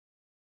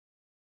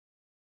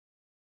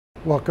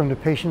Welcome to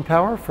Patient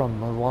Power from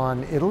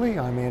Milan, Italy.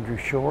 I'm Andrew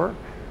Shore.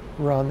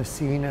 We're on the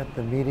scene at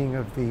the meeting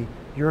of the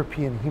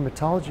European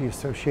Hematology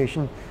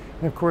Association.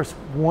 And of course,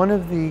 one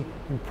of the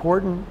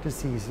important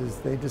diseases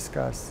they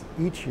discuss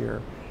each year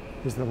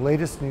is the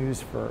latest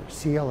news for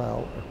CLL,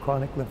 or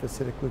chronic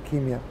lymphocytic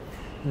leukemia.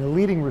 And the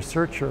leading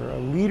researcher, a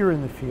leader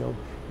in the field,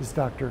 is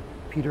Dr.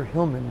 Peter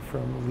Hillmen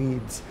from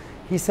Leeds.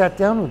 He sat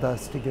down with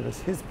us to give us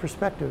his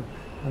perspective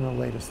on the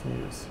latest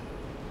news.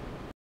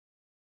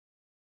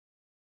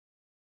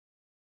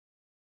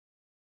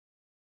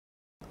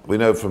 We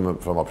know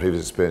from our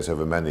previous experience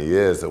over many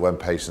years that when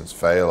patients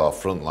fail our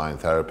frontline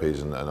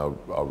therapies and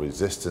are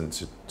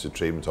resistant to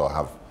treatment or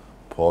have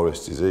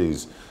porous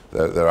disease,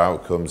 their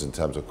outcomes in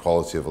terms of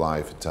quality of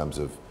life, in terms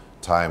of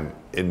time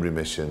in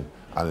remission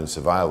and in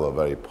survival are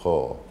very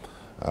poor.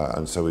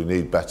 And so we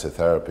need better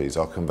therapies.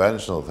 Our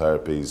conventional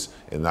therapies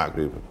in that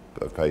group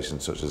of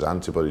patients, such as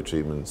antibody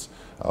treatments,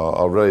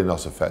 are really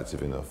not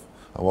effective enough.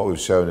 And what we've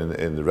shown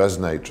in the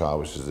RESONATE trial,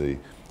 which is the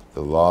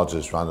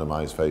largest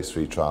randomized phase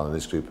 3 trial in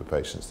this group of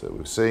patients that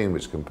we've seen,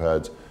 which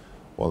compared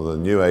one of the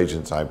new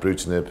agents,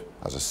 Ibrutinib,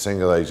 as a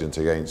single agent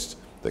against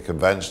the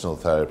conventional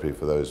therapy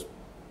for those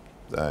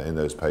in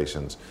those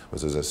patients,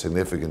 was there's a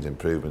significant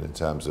improvement in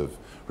terms of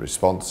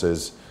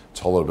responses,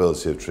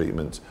 tolerability of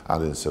treatment,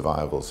 and in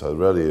survival. So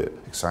really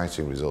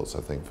exciting results,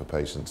 I think, for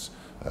patients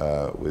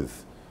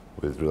with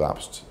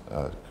relapsed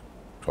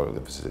chronic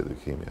lymphocytic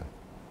leukemia.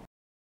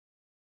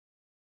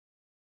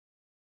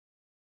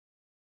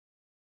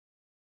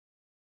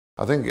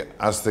 I think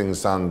as things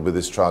stand with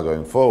this trial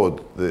going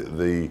forward,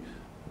 the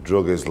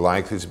drug is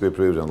likely to be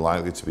approved and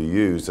likely to be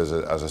used as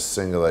a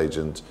single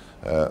agent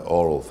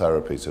oral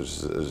therapy,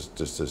 such as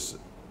just as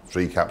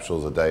 3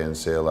 capsules a day in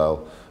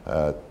CLL,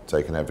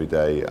 taken every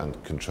day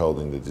and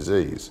controlling the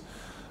disease.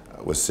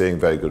 We're seeing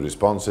very good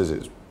responses.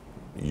 It's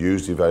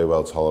usually very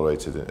well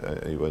tolerated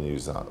when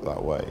used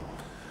that way.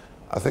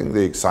 I think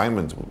the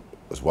excitement,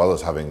 as well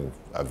as having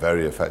a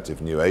very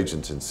effective new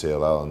agent in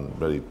CLL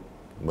and really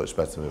much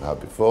better than we've had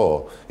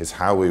before, is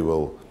how we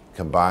will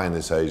combine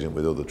this agent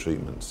with other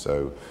treatments.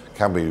 So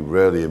can we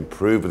really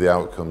improve the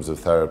outcomes of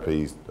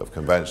therapies, of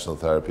conventional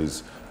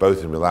therapies,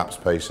 both in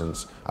relapsed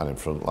patients and in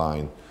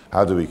frontline?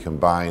 How do we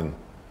combine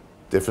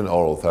different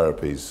oral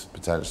therapies,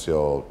 potentially,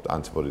 or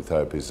antibody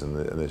therapies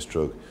in this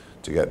drug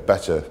to get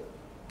better,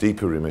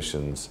 deeper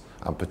remissions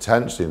and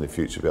potentially in the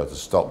future be able to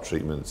stop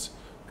treatments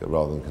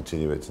rather than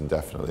continue it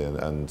indefinitely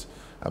and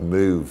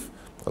move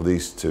at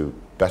least to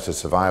better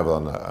survival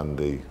and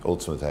the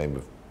ultimate aim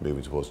of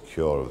moving towards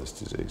cure of this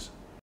disease.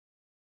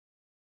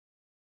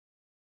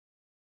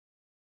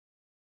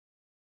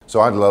 So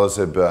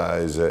Idelalisib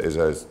is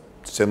a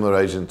similar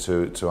agent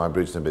to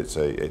Ibrutinib.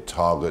 It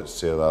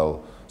targets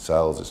CLL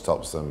cells, it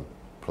stops them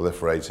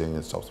proliferating,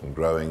 it stops them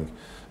growing,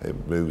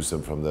 it moves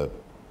them from the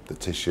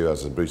tissue,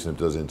 as Ibrutinib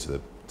does,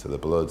 into the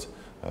blood,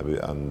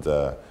 and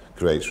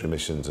creates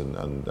remissions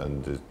and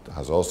it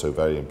has also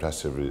very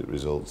impressive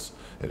results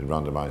in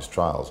randomized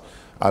trials.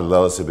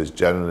 Idelalisib is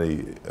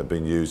generally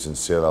being used in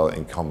CLL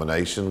in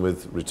combination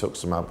with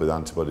Rituximab, with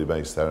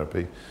antibody-based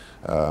therapy.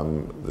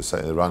 The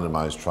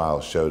randomized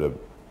trial showed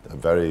a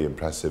very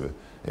impressive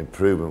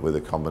improvement with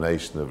a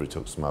combination of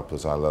Rituximab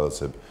plus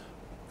Idelalisib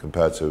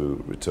compared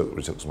to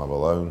Rituximab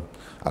alone,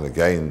 and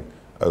again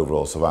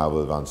overall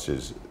survival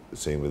advantages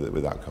seen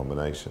with that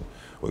combination.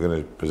 We're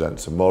going to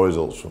present some more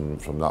results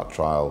from that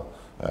trial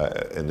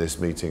in this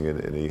meeting in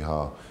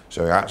EHA,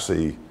 showing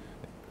actually,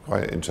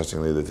 quite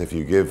interestingly, that if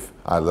you give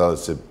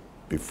Idelalisib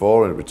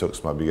before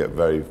Rituximab, you get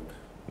very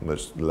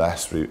much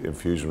less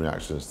infusion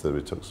reactions to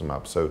the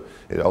Rituximab. So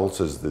it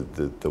alters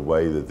the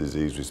way the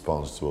disease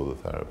responds to other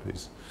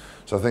therapies.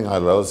 So I think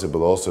Idelalisib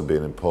will also be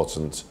an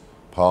important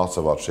part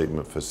of our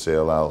treatment for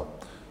CLL.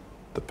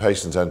 The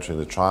patients entering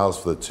the trials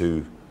for the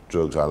 2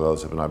 drugs,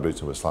 Idelalisib and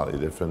Ibrutinib, were slightly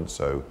different.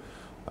 So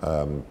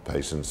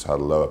patients had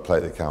lower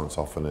platelet counts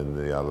often in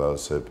the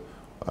Idelalisib,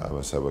 as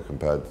I said, were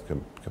combined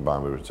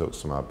with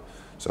Rituximab.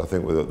 So I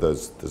think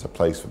there's a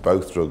place for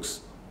both drugs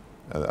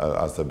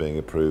as they're being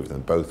approved,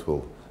 and both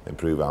will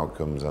improve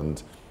outcomes,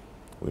 and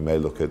we may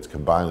look at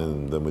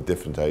combining them with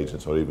different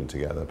agents or even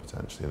together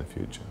potentially in the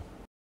future.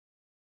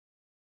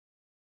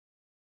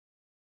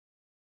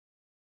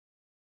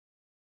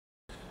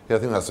 Yeah, I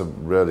think that's a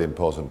really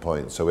important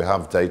point. So we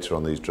have data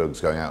on these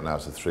drugs going out now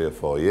to 3 or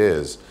 4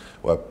 years,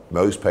 where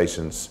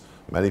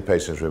many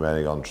patients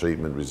remaining on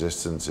treatment.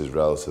 Resistance is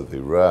relatively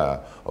rare,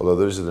 although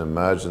there is an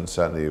emergence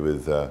certainly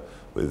with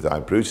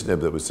Ibrutinib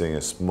that we're seeing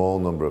a small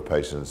number of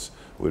patients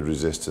with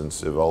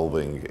resistance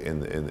evolving in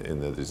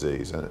the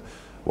disease. And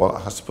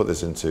what has to put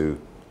this into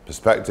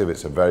perspective,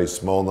 it's a very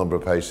small number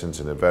of patients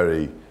in a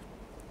very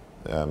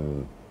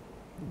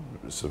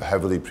sort of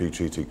heavily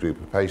pre-treated group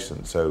of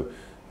patients. So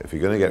if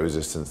you're going to get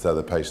resistance, they're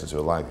the patients who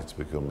are likely to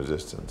become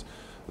resistant.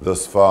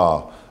 Thus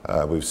far,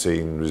 we've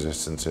seen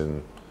resistance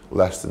in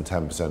less than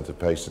 10% of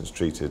patients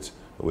treated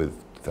with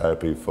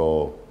therapy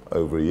for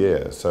over a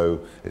year.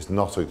 So it's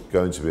not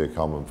going to be a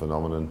common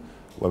phenomenon.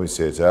 When we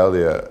see it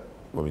earlier,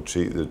 when we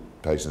treat the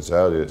patients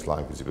earlier, it's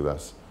likely to be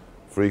less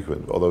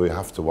frequent, although we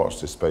have to watch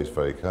this space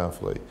very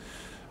carefully.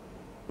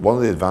 One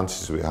of the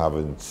advantages we have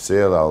in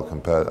CLL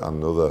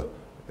and other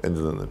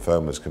indolent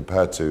lymphomas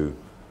compared to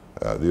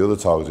the other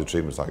targeted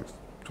treatments like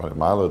chronic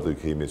myeloid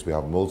leukemia is we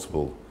have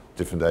multiple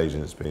different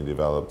agents being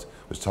developed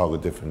which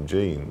target different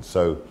genes.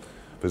 So,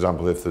 for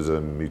example, if there's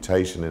a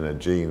mutation in a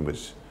gene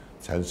which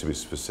tends to be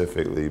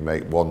specifically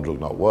make one drug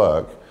not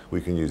work,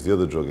 we can use the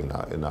other drug in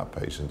that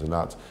patient, and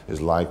that is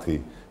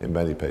likely in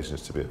many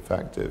patients to be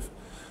effective.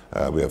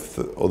 We have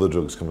other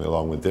drugs coming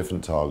along with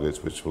different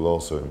targets which will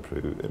also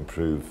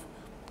improve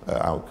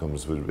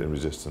outcomes in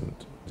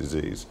resistant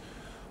disease.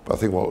 But I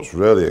think what's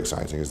really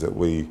exciting is that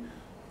we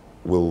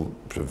will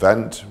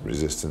prevent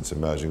resistance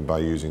emerging by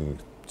using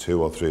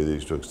 2 or 3 of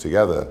these drugs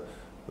together.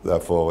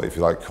 Therefore, if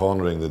you like,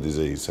 cornering the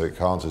disease so it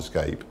can't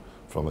escape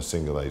from a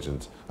single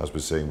agent, as we're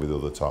seeing with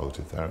other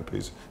targeted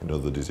therapies in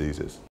other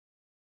diseases.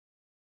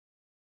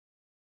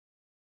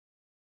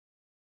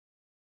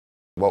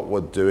 What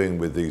we're doing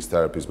with these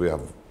therapies, we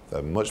have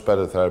much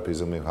better therapies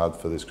than we've had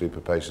for this group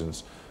of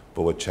patients,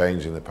 but we're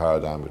changing the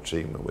paradigm of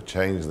treatment. We're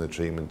changing the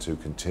treatment to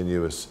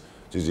continuous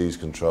disease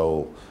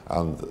control,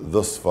 and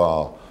thus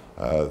far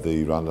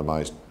the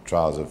randomized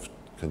trials have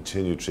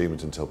continued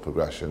treatment until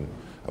progression,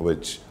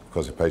 which, of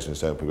course, if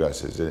patients don't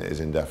progress, is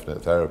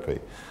indefinite therapy.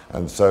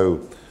 And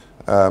so,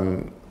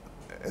 from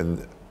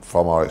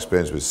our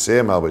experience with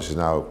CML, which is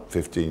now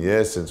 15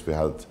 years since we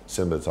had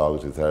similar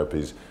targeted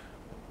therapies,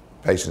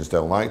 patients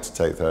don't like to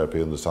take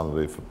therapy,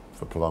 understandably,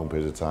 for prolonged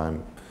periods of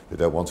time. They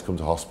don't want to come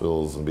to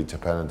hospitals and be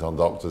dependent on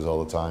doctors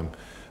all the time.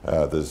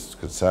 There's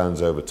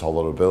concerns over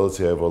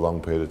tolerability over a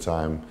long period of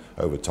time,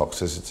 over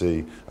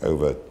toxicity,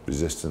 over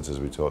resistance, as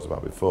we talked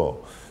about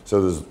before.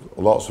 So there's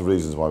lots of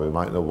reasons why we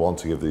might not want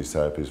to give these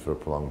therapies for a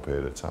prolonged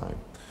period of time.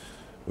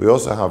 We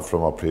also have,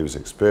 from our previous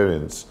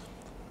experience,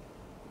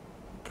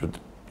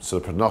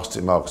 sort of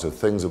prognostic markers of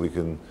things that we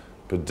can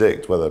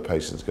predict whether a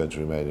patient's going to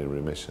remain in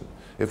remission.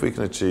 If we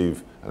can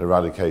achieve an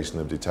eradication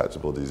of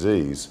detectable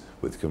disease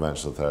with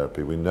conventional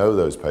therapy, we know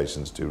those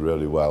patients do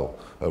really well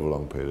over a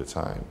long period of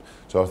time.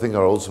 So I think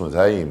our ultimate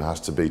aim has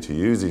to be to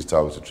use these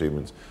targeted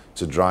treatments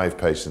to drive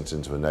patients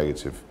into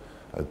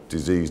a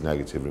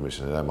disease-negative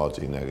remission, an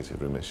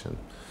MRD-negative remission.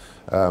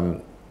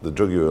 The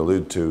drug you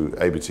allude to,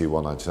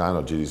 ABT199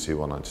 or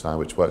GDC199,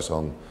 which works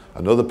on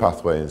another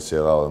pathway in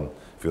CLL and,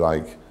 if you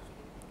like,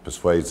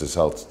 persuades the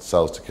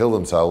cells to kill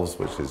themselves,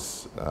 which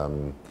is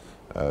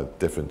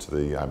different to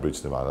the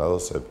Ibrutinib and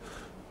Idelalisib,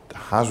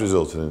 has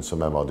resulted in some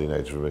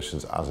MRD-negative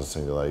remissions as a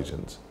single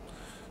agent.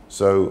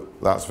 So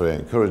that's very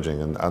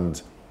encouraging,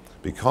 and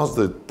because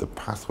the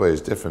pathway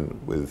is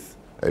different with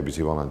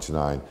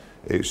ABT199,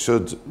 it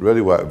should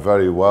really work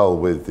very well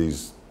with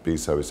these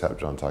B-cell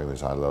receptor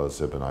antagonists,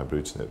 Idelalisib and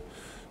Ibrutinib.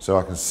 So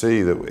I can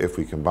see that if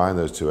we combine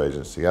those 2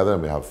 agents together,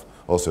 and we have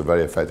also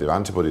very effective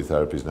antibody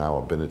therapies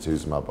now,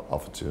 Obinutuzumab,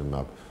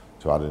 Ofatumumab,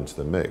 to add into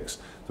the mix,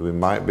 that we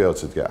might be able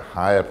to get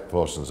higher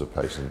proportions of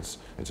patients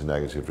into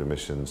negative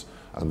remissions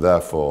and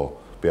therefore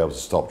be able to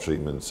stop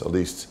treatments, at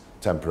least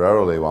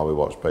temporarily, while we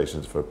watch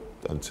patients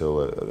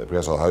until they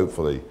progress, or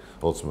hopefully,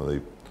 ultimately,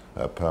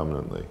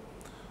 permanently.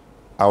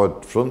 Our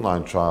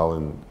frontline trial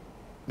in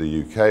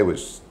the UK,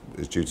 which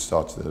is due to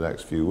start in the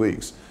next few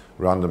weeks,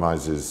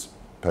 randomizes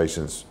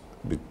patients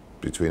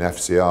between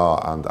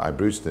FCR and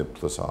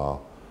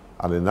Ibrutinib+R.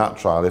 And in that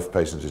trial, if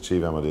patients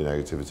achieve MRD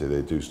negativity,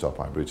 they do stop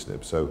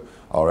Ibrutinib. So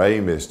our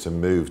aim is to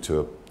move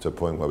to a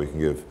point where we can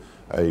give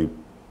a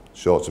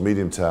short to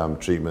medium term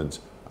treatment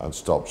and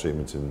stop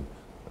treatment in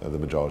the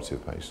majority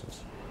of patients.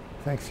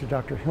 Thanks to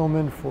Dr.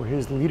 Hillmen for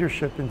his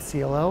leadership in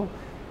CLL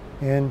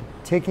and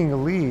taking a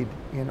lead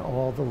in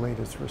all the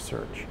latest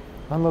research.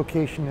 On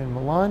location in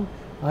Milan,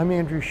 I'm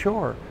Andrew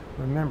Shore.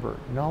 Remember,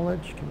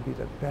 knowledge can be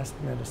the best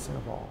medicine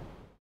of all.